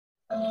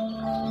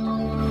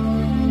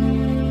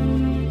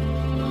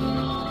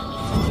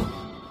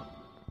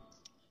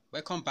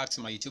Welcome back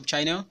to my YouTube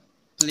channel.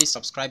 Please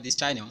subscribe this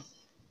channel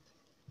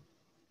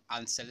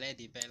and select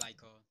the bell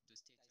icon to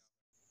stay.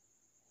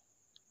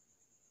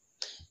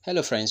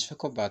 Hello friends,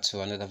 welcome back to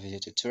another video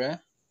tutorial.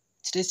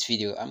 Today's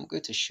video I'm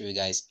going to show you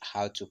guys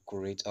how to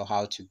create or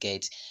how to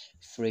get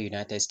free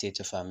United States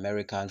of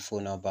American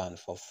phone number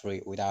for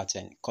free without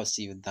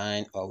costing you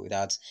dime or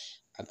without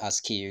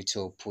asking you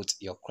to put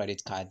your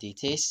credit card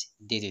details.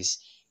 This is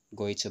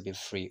going to be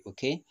free,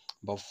 okay?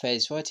 But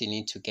first, what you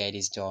need to get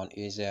is done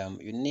is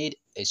you need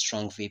a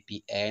strong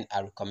VPN.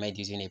 I recommend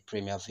using a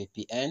premium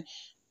VPN,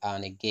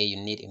 and again you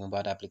need a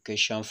mobile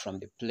application from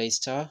the Play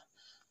Store.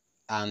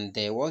 And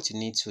what you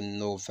need to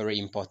know, very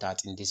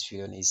important in this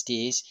video, is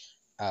this: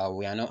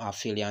 we are not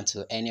affiliate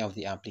to any of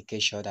the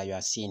application that you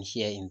are seeing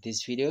here in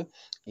this video.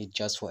 It's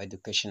just for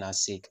educational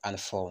sake and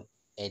for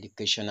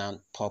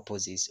educational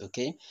purposes,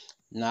 okay?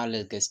 Now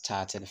let's get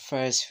started.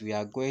 First, we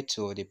are going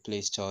to the Play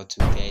Store to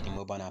get the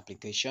mobile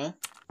application.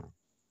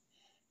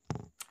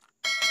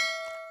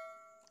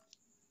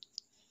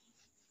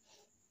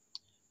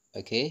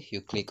 Okay,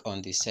 you click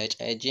on the search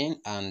engine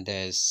and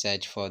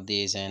search for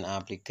this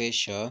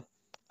application.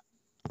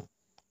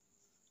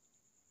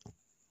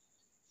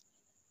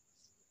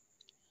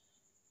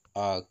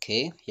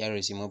 Okay, here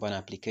is the mobile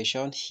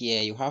application.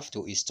 Here you have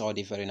to install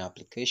the very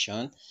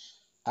application.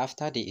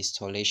 After the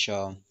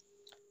installation,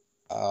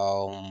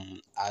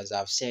 as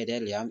I've said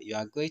earlier, you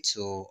are going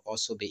to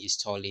also be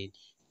installing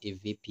a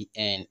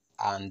VPN,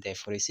 and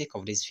for the sake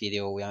of this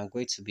video we are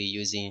going to be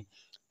using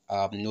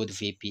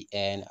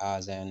NordVPN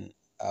as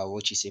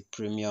which is a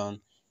premium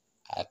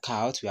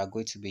account. We are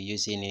going to be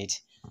using it.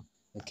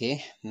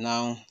 Okay,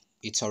 now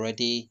it's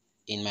already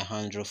in my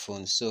Android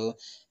phone, so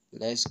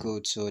let's go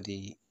to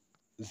the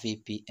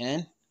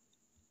VPN.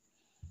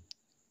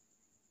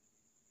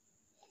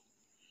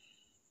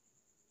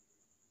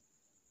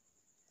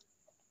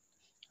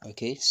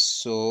 Okay,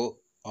 so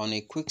on a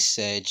quick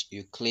search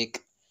you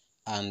click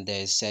and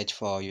search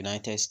for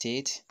United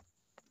States.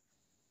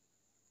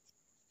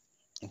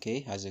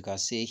 Okay, as you can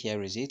see,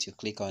 here is it. You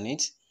click on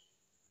it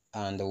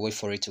and wait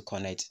for it to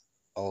connect.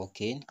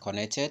 Okay,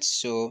 connected.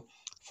 So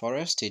for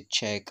us to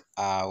check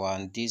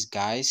these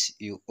guys,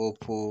 you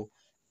open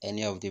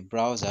any of the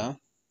browser,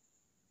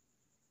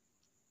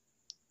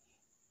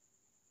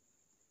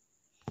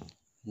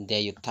 there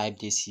you type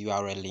this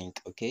URL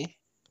link. Okay,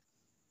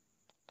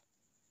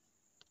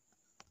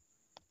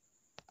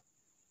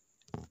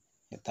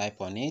 you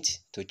type on it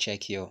to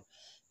check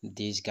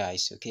these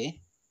guys. Okay,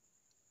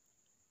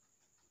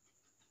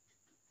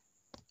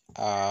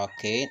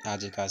 okay,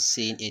 as you can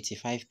see,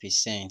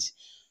 85%.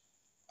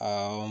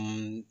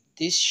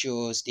 This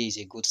shows this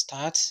is a good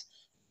start,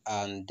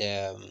 and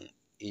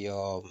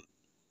your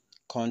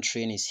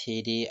country is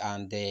Haiti,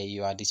 and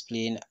you are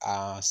displaying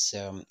as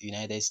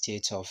United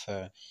States of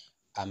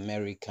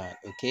America.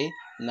 Okay,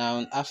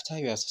 now after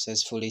you are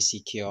successfully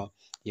secure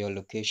your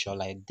location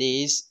like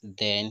this,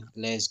 then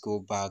let's go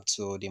back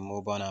to the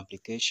mobile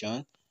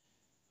application.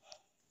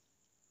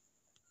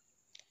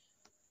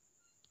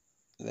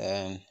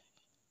 Then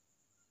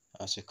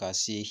as you can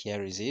see,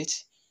 here is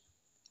it.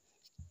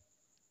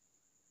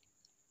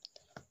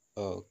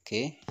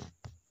 Okay,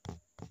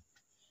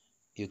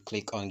 you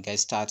click on get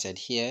started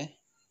here,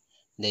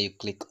 then you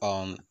click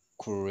on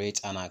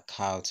create an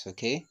account.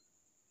 Okay,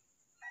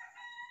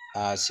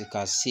 as you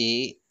can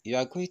see, you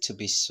are going to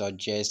be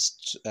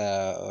suggest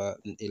a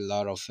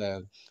lot of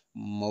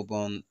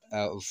mobile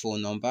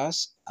phone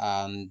numbers,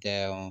 and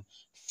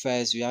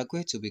first we are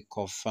going to be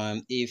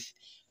confirmed if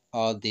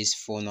all these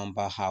phone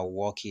numbers are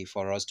working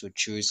for us to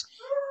choose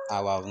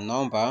our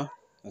number.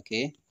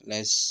 Okay,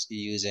 let's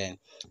use a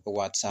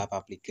WhatsApp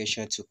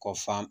application to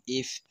confirm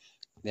if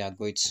they are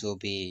going to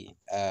be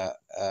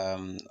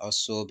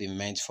also be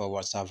meant for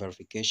WhatsApp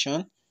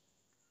verification.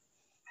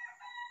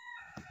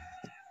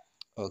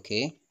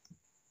 Okay,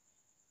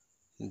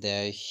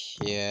 there,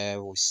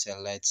 here we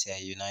select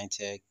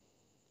United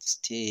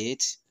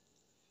States.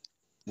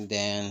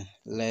 Then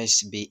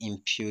let's be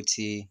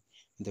inputting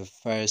the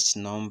first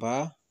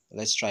number.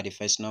 Let's try the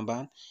first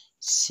number,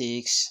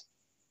 6.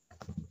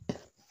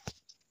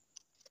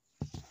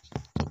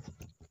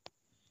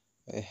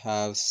 We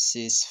have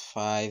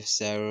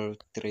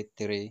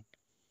 65033,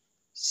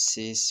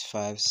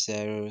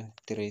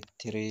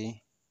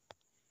 65033,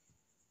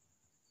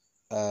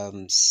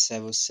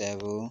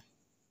 77,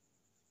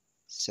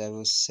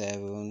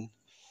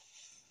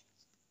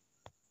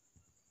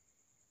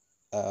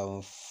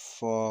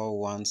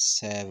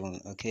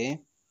 417. Okay,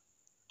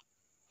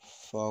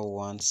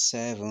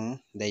 417.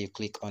 Then you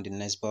click on the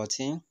next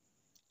button.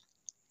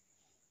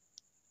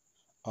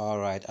 All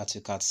right, as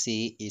you can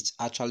see, it's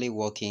actually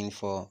working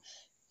for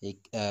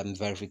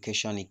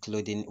verification,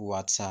 including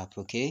WhatsApp.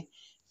 Okay,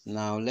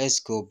 now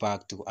let's go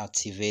back to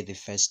activate the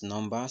first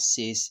number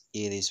since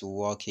it is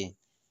working.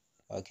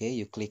 Okay,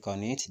 you click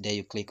on it, then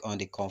you click on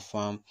the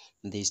confirm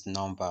this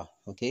number.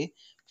 Okay,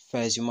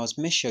 first you must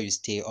make sure you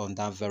stay on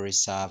that very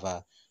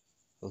server.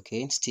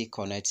 Okay, stay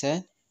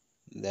connected.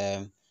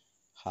 Then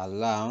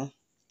allow.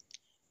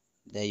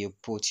 Then you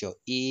put your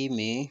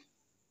email,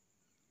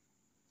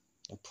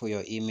 you put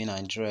your email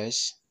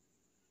address.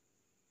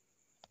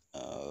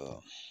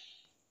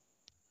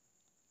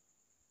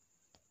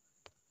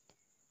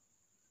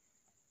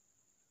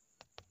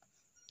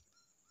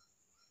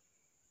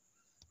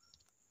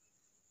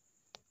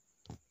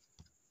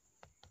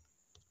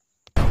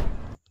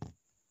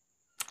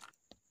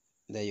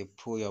 Then you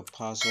put your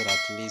password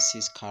at least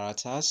 6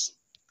 characters.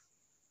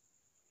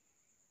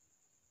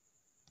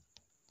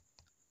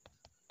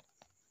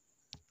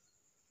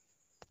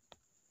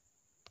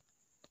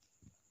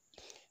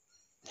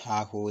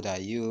 How old are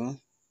you?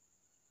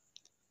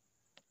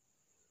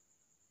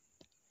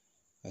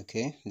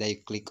 Okay, then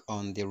you click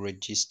on the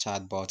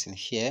registered button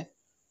here,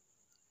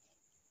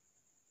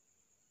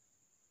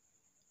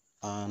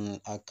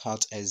 and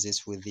account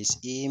exists with this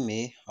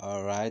email.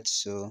 All right,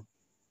 so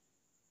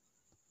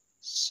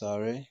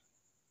sorry.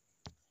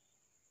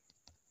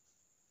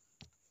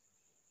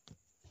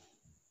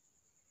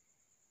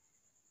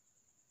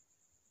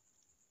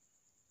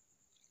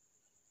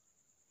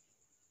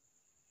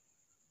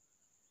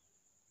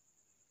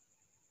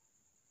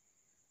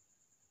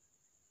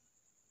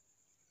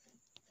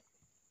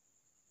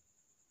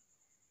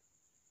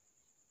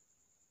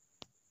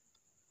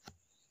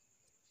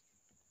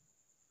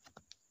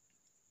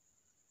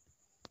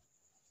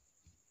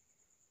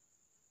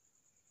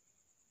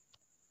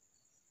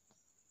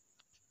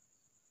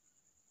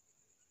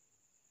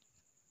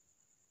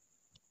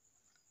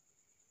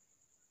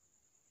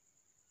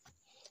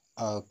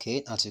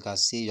 Okay, as you can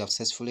see, you have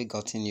successfully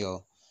gotten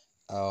your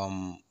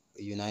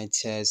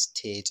United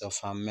States of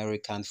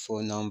American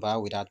phone number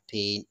without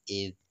paying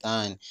a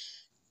dime.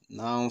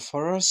 Now,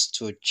 for us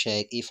to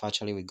check if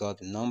actually we got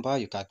the number,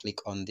 you can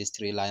click on this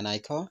 3-line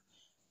icon.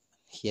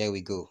 Here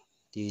we go.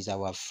 This is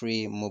our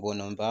free mobile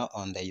number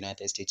on the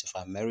United States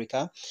of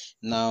America.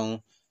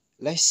 Now,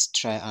 let's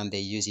try and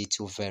use it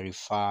to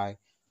verify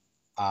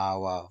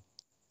our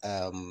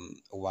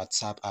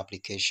WhatsApp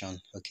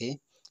application. Okay,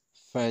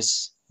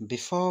 first,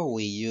 before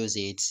we use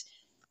it,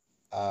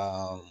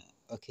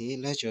 okay,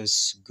 let's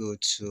just go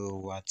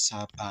to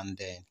WhatsApp and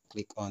then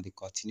click on the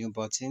continue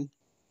button.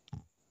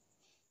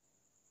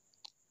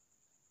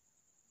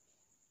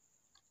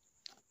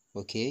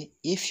 Okay,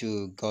 if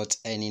you got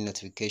any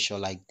notification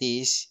like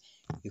this,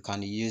 you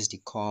can use the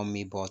call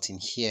me button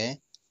here.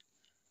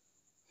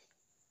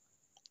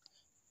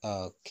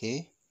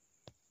 Okay,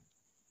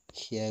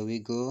 here we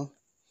go.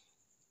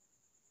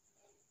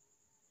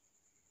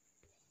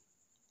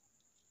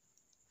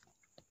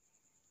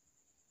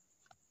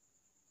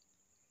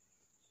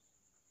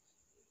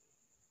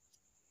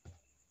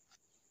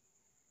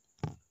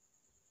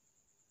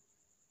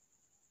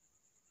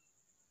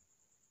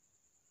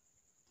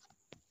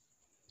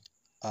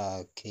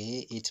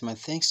 Okay, it might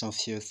take some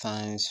few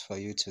times for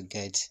you to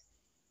get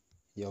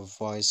your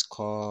voice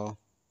call.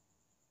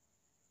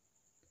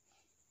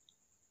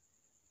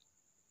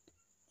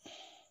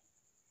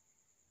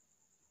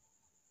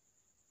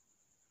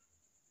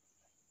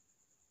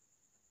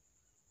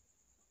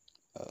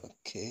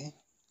 Okay,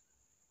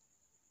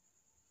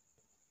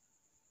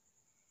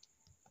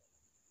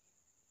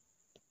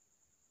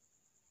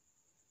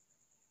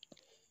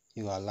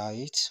 you allow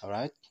it. All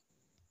right.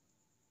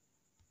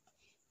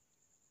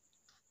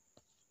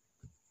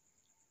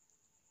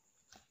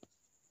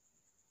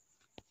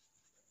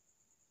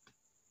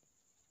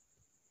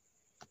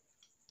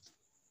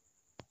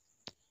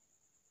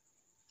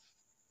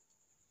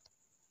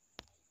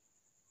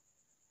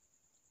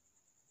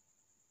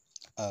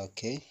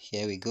 Okay,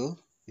 here we go.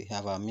 We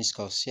have our missed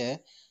calls here.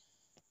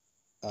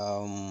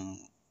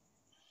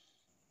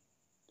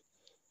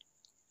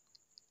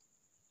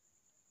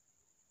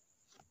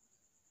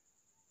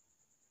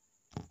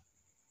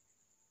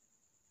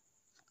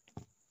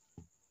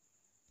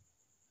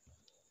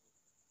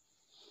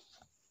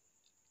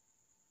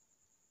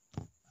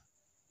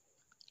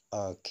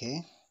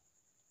 Okay,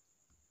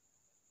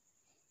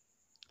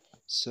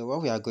 so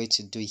what we are going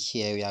to do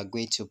here, we are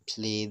going to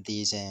play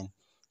these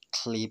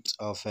clips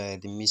of the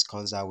missed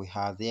calls that we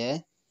have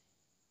there.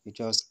 You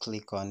just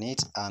click on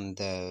it and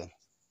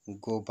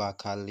go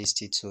back and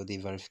list it to the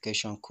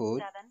verification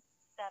code.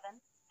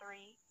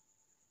 773.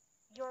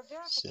 Your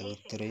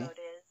verification code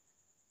is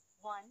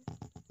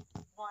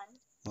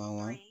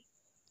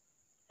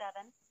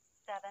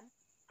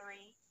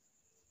 113773.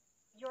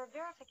 Your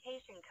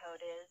verification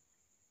code is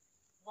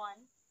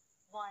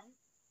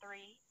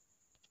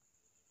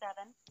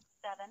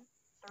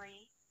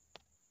 113773.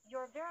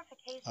 Your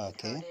verification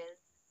code is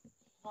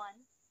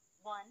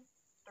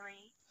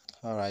 113.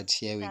 All right,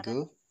 here we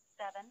go.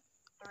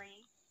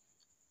 73.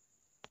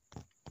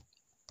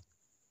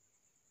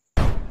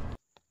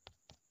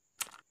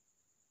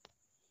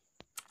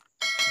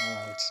 All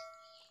right.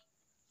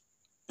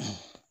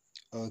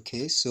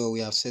 Okay, so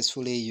we have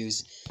successfully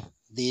used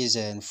this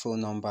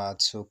phone number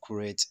to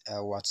create a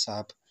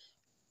WhatsApp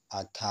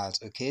account.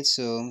 Okay,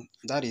 so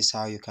that is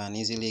how you can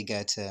easily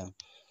get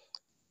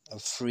a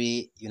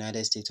free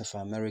United States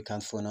of American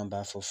phone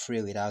number for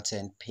free without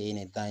paying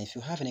a dime. If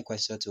you have any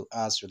question to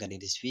ask regarding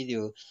this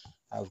video,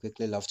 I would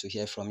quickly love to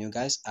hear from you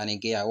guys. And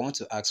again, I want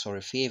to ask for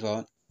a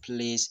favor.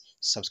 Please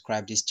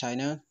subscribe this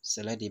channel,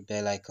 select the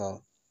bell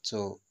icon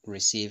to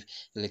receive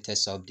the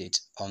latest update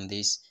on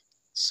this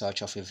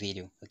such of a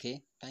video.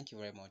 Okay, thank you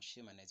very much. See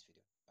you in my next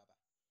video.